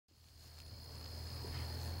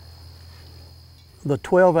The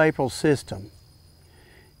 12 April system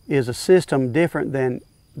is a system different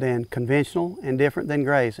than conventional and different than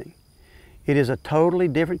grazing. It is a totally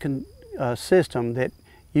different system that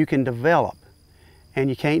you can develop, and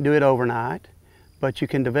you can't do it overnight, but you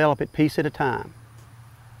can develop it piece at a time.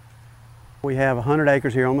 We have 100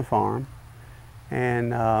 acres here on the farm,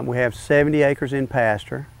 and we have 70 acres in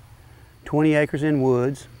pasture, 20 acres in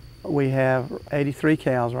woods. We have 83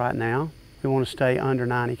 cows right now. We want to stay under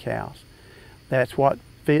 90 cows. That's what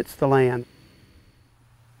fits the land.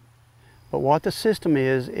 But what the system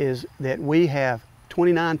is that we have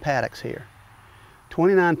 29 paddocks here.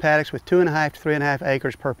 29 paddocks with 2.5 to 3.5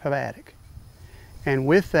 acres per paddock. And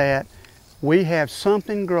with that, we have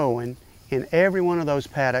something growing in every one of those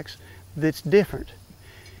paddocks that's different.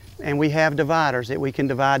 And we have dividers that we can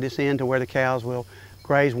divide this into where the cows will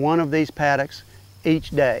graze one of these paddocks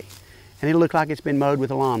each day. And it'll look like it's been mowed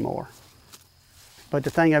with a lawnmower. But the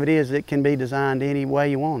thing of it is, it can be designed any way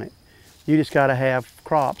you want it. You just got to have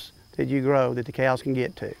crops that you grow that the cows can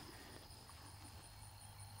get to.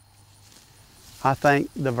 I think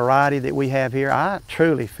the variety that we have here, I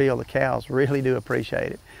truly feel the cows really do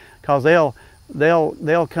appreciate it, because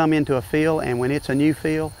they'll come into a field, and when it's a new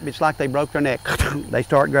field, it's like they broke their neck. They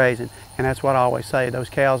start grazing, and that's what I always say. Those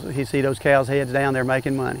cows, you see those cows' heads down, they're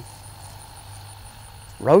making money.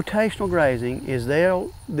 Rotational grazing is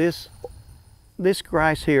this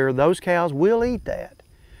grass here, those cows will eat that,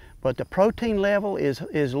 but the protein level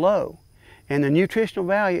is low, and the nutritional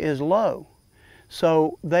value is low.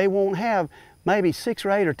 So they won't have maybe 6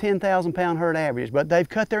 or 8 or 10,000 pound herd average, but they've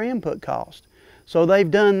cut their input cost. So they've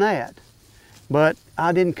done that. But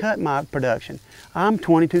I didn't cut my production. I'm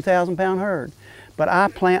 22,000 pound herd, but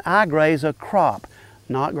I graze a crop,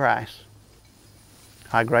 not grass.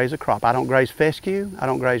 I graze a crop. I don't graze fescue, I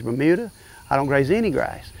don't graze Burmuda, I don't graze any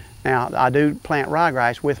grass. Now, I do plant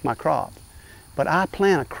ryegrass with my crop, but I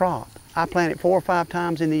plant a crop. I plant it 4 or 5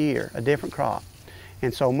 times in the year, a different crop.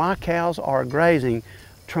 And so my cows are grazing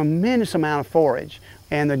tremendous amount of forage,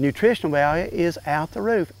 and the nutritional value is out the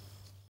roof.